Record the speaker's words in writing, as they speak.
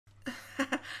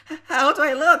How do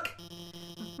I look?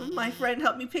 My friend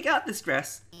helped me pick out this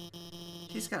dress.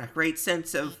 She's got a great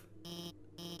sense of...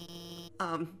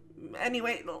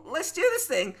 Anyway, let's do this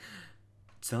thing.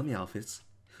 Tell me, Alphys,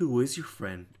 who is your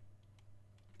friend?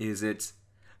 Is it...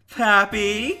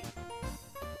 Pappy?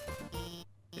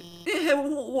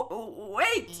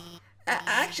 Wait!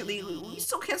 Actually, we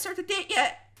still can't start the date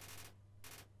yet.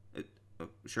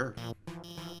 Sure.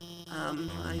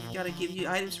 I've got to give you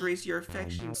items to raise your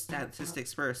affection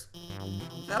statistics first.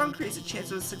 That'll increase the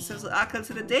chance of a successful outcome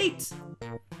to the date.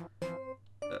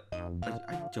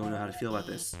 I don't know how to feel about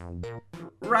this.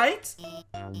 Right?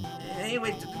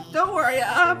 Anyway, don't worry,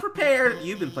 I'm prepared.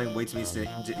 You've been playing way too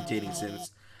many dating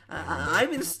sims.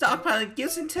 I've been stockpiling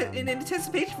gifts in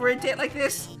anticipation for a date like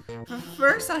this.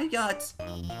 First, I got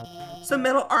some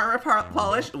metal armor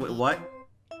polish. Wait, what?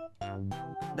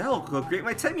 That'll go great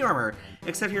with my Temmie armor.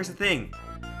 Except here's the thing.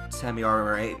 Temmie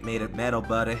armor ain't made of metal,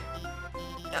 buddy.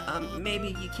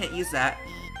 Maybe you can't use that.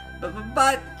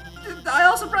 But I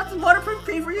also brought some waterproof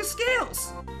cream for your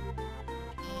scales.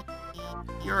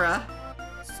 Your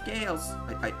scales.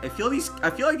 I feel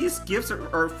like these gifts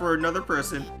are for another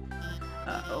person.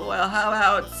 Well, how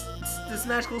about this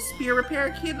magical spear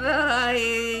repair kit that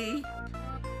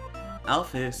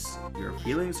Alphys, your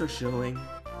feelings are showing.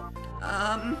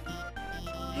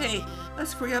 Hey,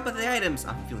 let's forget about the items.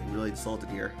 I'm feeling really insulted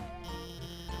here.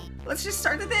 Let's just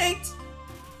start the date!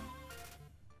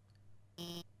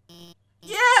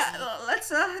 Yeah, let's,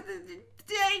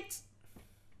 date!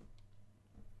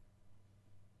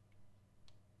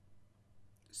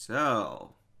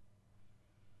 So...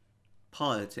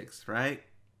 politics, right?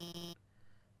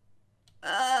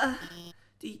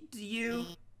 Do you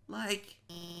like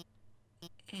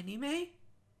anime?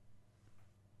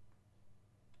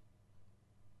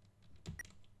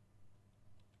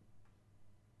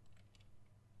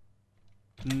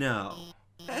 No.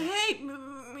 Hey,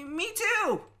 me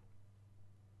too!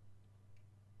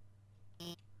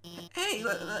 Hey,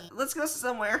 let's go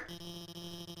somewhere.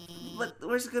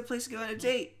 Where's a good place to go on a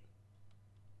date?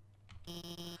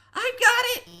 I got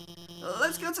it!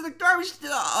 Let's go to the garbage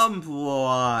dump!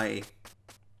 Boy.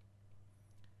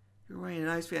 You're wearing a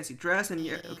nice fancy dress and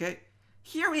you're... okay.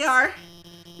 Here we are!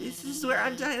 This is where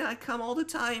Undertale and I come all the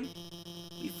time.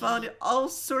 We found all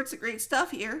sorts of great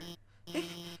stuff here.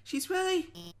 She's really...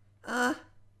 oh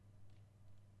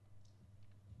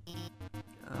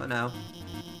no.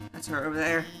 That's her over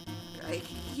there. I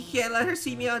can't let her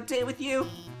see me on a date with you.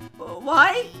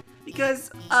 Why? Because,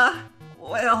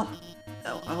 well...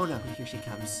 Oh no, here she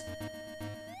comes.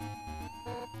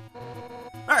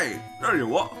 Hey, tell you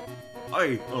what.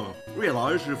 I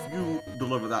realize if you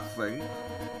deliver that thing,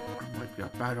 it might be a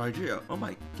bad idea. Oh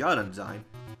my god, Undyne.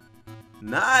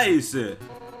 Nice!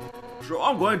 So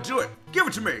I'm going to do it. Give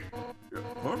it to me.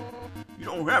 Huh? You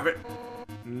don't have it.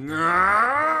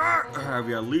 Have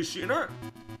you at least seen it?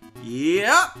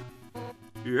 Yep.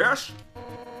 Yes?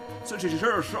 Since you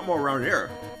heard somewhere around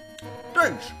here.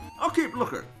 Thanks. I'll keep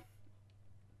looking.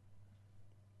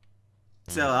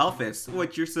 So, Alphys,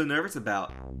 what you're so nervous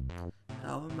about?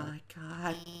 Oh my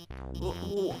god.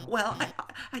 Well,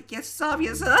 I guess it's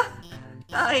obvious, huh?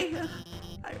 I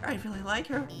really like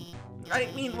her. I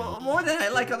mean, more than I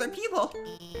like other people.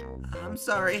 I'm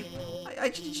sorry. I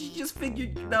just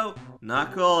figured, you know.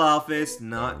 Not cool, Alphys.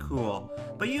 Not cool.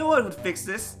 But you know what would fix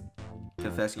this?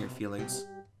 Confessing your feelings.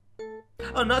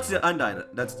 Oh, not to Undyne.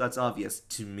 That's obvious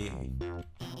to me.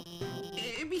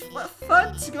 It'd be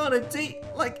fun to go on a date,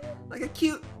 like a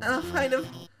cute, kind of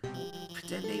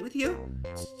pretend date with you,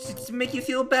 to make you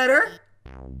feel better.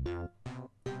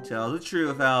 Tell the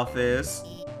truth, Alphys.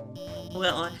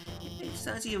 Well, it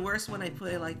sounds even worse when I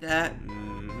put it like that.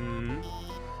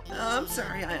 I'm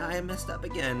sorry, I messed up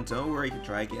again. Don't worry, you can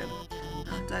try again.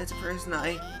 Undyne's a person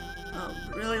I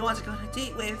really want to go on a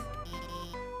date with,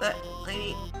 but I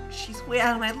mean, she's way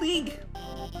out of my league.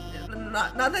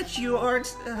 Not that you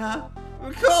aren't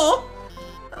cool.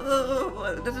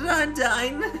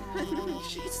 Undyne,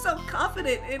 she's so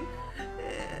confident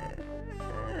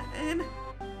and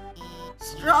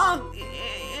strong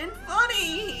and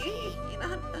funny. You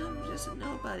know, I'm just a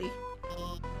nobody,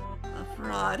 a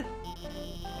fraud.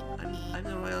 I'm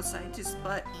the royal scientist,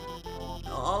 but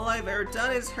all I've ever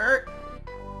done is hurt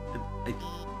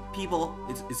people.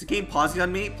 Is the game pausing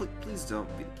on me? Please don't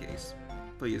be the case.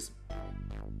 Please.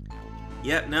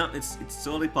 Yeah, no, it's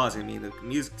totally pausing me. The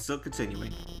music's still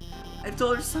continuing. I've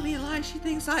told her so many lies. She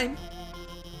thinks I'm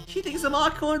a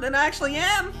lot cooler than I actually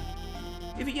am.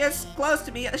 If he gets close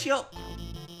to me, she'll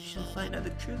find out the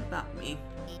truth about me.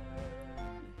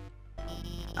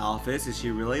 Alphys, if she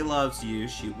really loves you,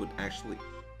 she would actually...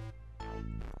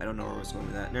 I don't know where I was going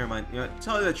with that. Never mind. You know what?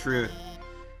 Tell her the truth.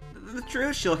 The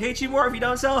truth, she'll hate you more if you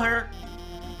don't tell her.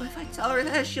 But if I tell her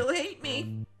that, she'll hate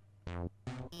me.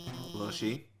 Will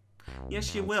she? Yes,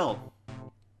 she will.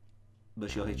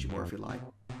 But she'll hate you more if you lie.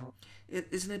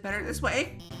 Isn't it better this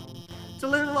way? To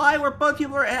live a lie where both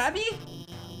people are happy?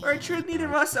 Or a truth neither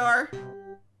of us are?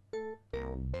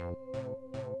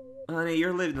 Honey,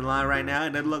 you're living the lie right now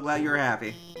and it doesn't look like you're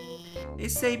happy. They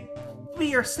say, be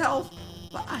yourself,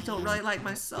 but I don't really like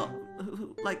myself,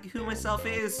 who myself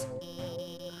is.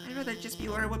 I'd rather just be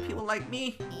learning what people like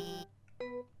me.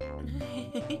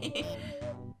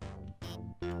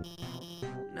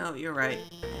 No, you're right.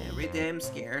 Every day I'm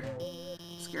scared.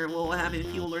 Scared what will happen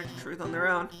if people learn the truth on their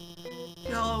own.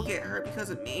 They'll all get hurt because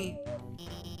of me.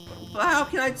 But how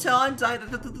can I tell Undyne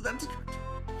the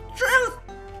truth?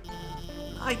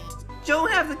 I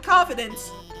don't have the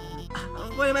confidence.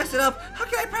 I'm going to mess it up. How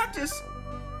can I practice?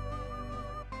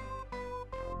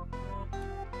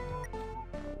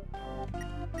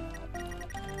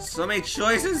 So many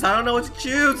choices. I don't know what to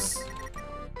choose.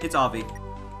 It's Avi.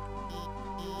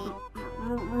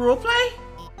 Roleplay?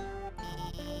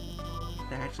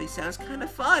 That actually sounds kind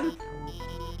of fun.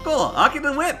 Cool. I'll get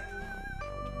the whip.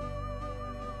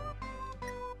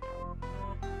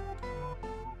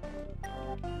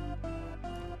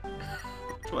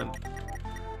 Which one?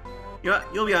 You know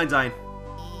what? You'll be Undyne.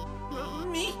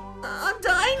 Me?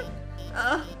 Undyne?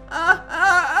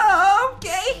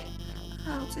 Okay.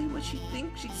 I'll tell you what you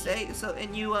think she'd say. So,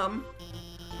 and you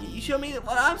show me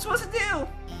what I'm supposed to do.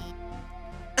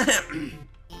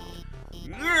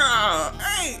 Yeah,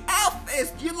 hey,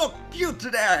 Alphys, you look cute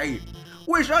today.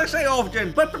 Wish I say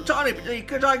often, but platonically,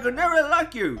 because I could never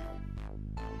like you.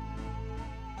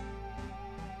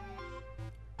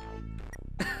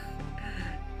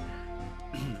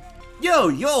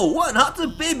 Yo, what? Hot to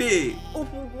baby.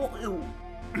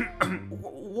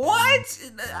 What?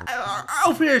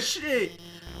 Alphys,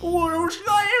 what's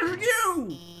going on with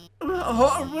you?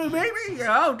 Baby,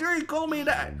 how dare you call me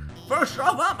that? First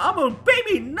off, I'm a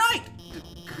baby knight,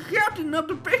 captain of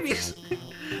the babies.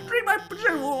 Treat my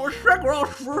position or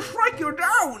I'll strike you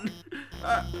down.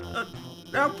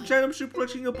 Now pretend I'm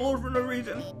suplexing a bull for no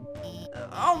reason.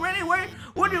 Anyway,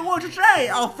 what do you want to say,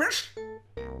 Alphys?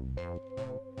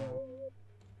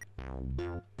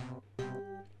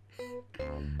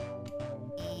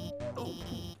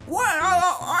 What?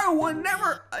 I would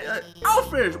never...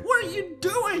 Alphys, what are you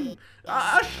doing?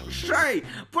 Say,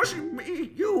 pushing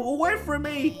you away from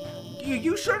me.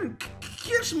 You shouldn't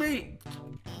kiss me.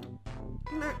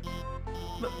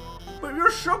 But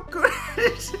you're so good at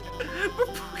it.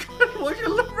 What you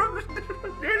look from the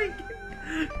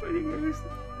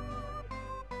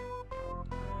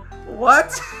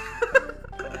What?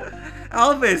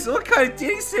 Alphys, what kind of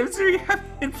dating sims are you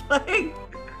been playing?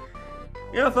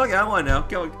 You know, fuck it, I want to know.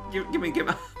 Give me.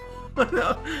 I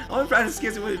want to practice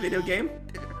kissing with a video game.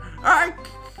 I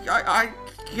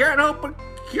can't help but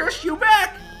kiss you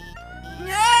back.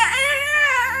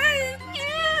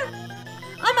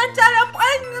 I'm Undyne.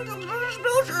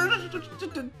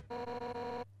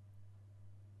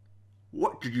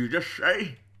 What did you just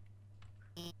say?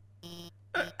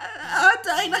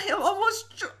 Undyne,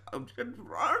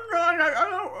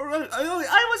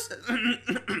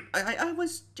 I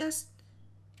was just...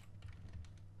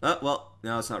 well,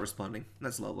 no, it's not responding.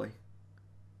 That's lovely.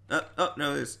 Oh,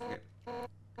 no, it is. Okay.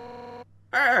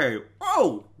 Hey,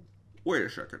 whoa! Wait a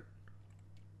second.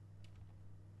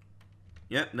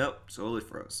 Yep, nope, totally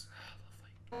froze.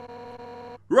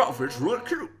 Ralph, it's really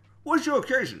cute. What's your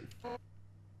occasion?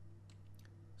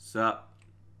 Sup?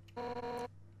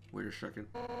 Wait a second.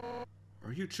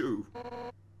 Are you two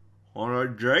on a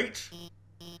date?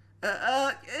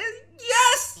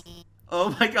 Yes!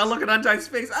 Oh my god, look at Undyne's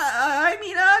face. I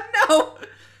mean, no!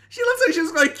 She looks like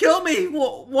she's gonna kill me.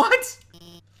 What?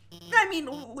 I mean,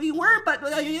 we were, but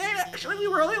actually we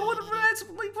were only one of us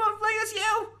playing as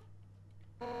you.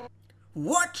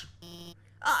 What?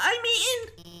 I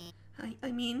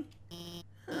mean,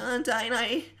 Undyne,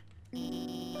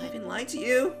 I've been lying to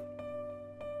you.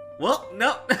 Well,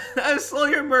 no, I saw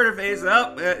your murder face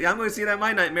up. I'm going to see that in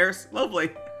my nightmares.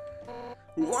 Lovely.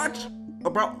 What?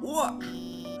 About what?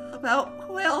 About,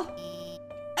 well,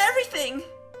 everything.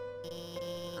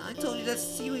 I told you that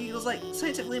seaweed was like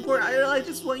scientifically important. I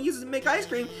just want to use it to make ice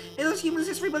cream. And those human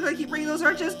history books I keep reading, those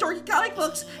are just dorky comic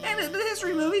books. And the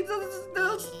history movies,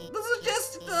 those are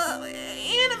just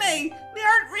anime. They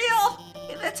aren't real.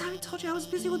 And that time I told you I was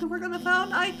busy with the work on the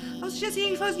phone. I was just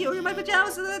eating fuzzy yogurt in my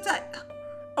pajamas at that time.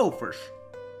 Oh, first.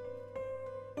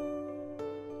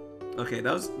 Okay,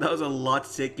 that was a lot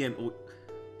to take in.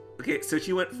 Okay, so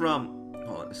she went from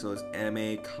so it's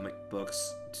anime, comic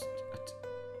books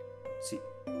See.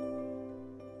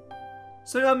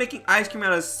 So I'm making ice cream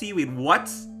out of seaweed. What?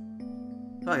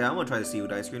 Oh yeah, I want to try the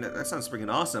seaweed ice cream. That sounds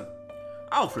freaking awesome.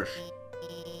 Alphys.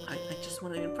 I just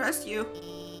want to impress you.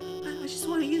 I just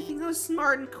wanted you to think I was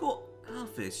smart and cool.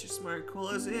 Alphys, you're smart and cool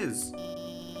as is.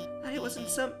 I wasn't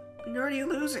some nerdy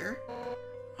loser.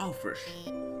 Alphys.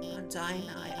 Undyne,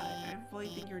 I really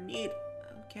think you're neat.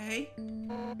 Okay?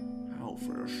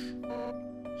 Alphys.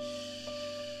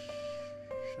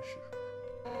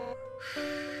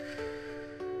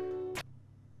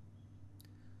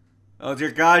 Oh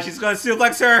dear God, she's gonna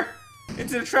suplex her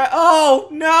into the trap. Oh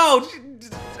no!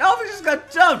 Alphys just got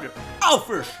dumped.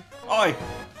 Alphys. I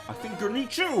think you're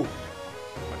neat too.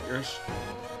 I guess.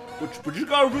 But you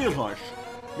gotta realize,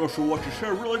 most of what you say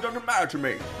really doesn't matter to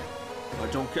me. I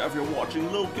don't care if you're watching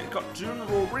little kid cartoons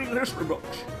or reading history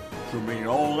books. To me,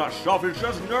 all that stuff is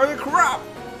just nerdy crap.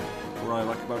 What I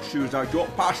like about you is that you're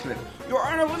passionate, you're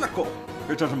analytical.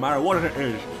 It doesn't matter what it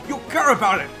is, you care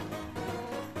about it.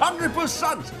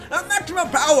 100% and maximum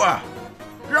power.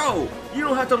 Yo, you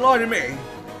don't have to lie to me.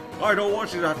 I don't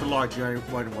want you to have to lie to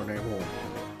anyone anymore.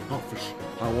 Alphys,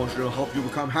 I want you to help you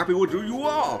become happy with who you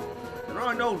are. And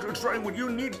I know to train what you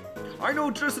need. I know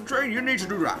just to train you need to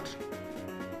do that.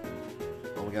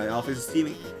 Oh my God, Alphys is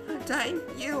steaming. Undyne,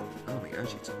 you. Oh my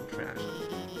gosh, she's total trash.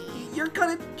 You're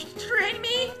gonna train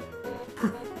me?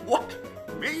 What?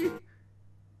 Me?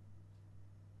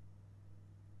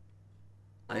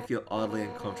 I feel oddly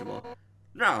uncomfortable.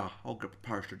 Nah, I'll get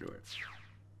prepared to do it.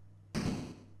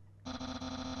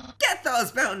 Get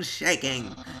those bones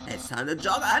shaking! It's time to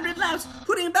jog 100 laps,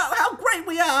 hooting about how great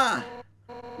we are!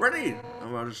 Ready?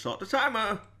 I'm about to start the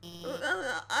timer.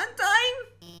 Undyne?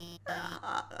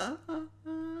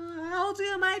 I'll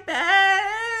do my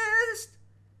best!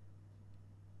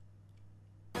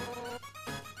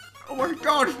 Oh my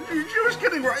God, she was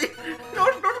kidding, right?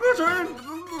 Not gonna turn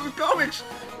the comics.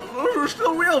 Those are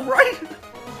still real, right?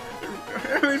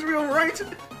 It's real, right?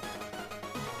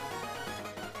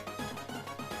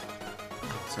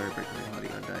 Sorry for breaking reality,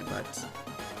 Undyne, but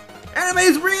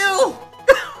anime's real!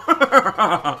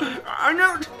 I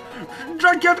know!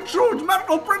 Gigantic swords,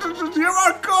 magical princesses, here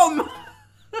I come!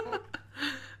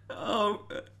 Oh.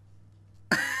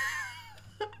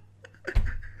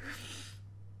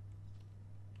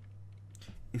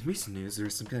 In recent news, there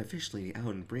is some kind of fish lady out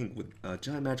in Brink with a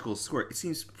giant magical sword. It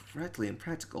seems practically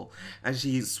impractical as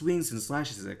she swings and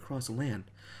slashes it across the land.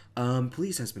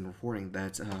 Police has been reporting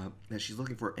that she's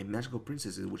looking for a magical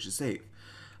princess which is safe.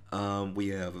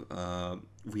 We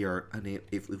are unable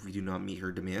if we do not meet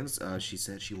her demands. She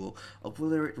said she will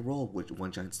obliterate the role with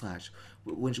one giant slash,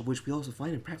 which we also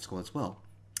find impractical as well.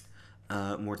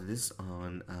 More to this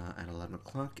on at 11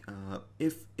 o'clock.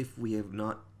 If we have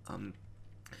not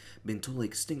been totally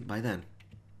extinct by then.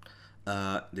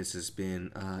 This has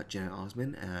been Janet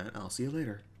Osman, and I'll see you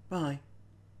later. Bye.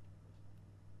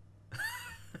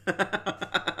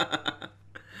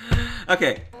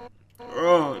 Okay.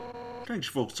 Thanks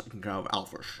for taking care of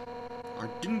Alphys. I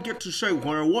didn't get to say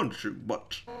what I wanted to,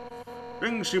 but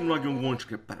things seem like you're going to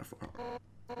get better for her.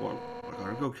 Well, I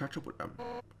gotta go catch up with them.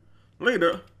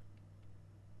 Later.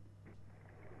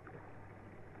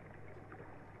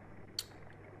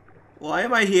 Why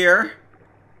am I here?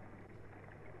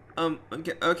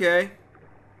 Okay.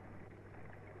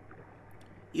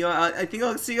 You know, I think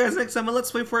I'll see you guys next time.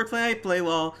 Let's wait for IPLAY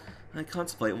while I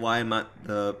contemplate why I'm at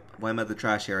the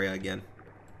trash area again.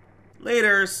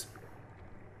 Laters.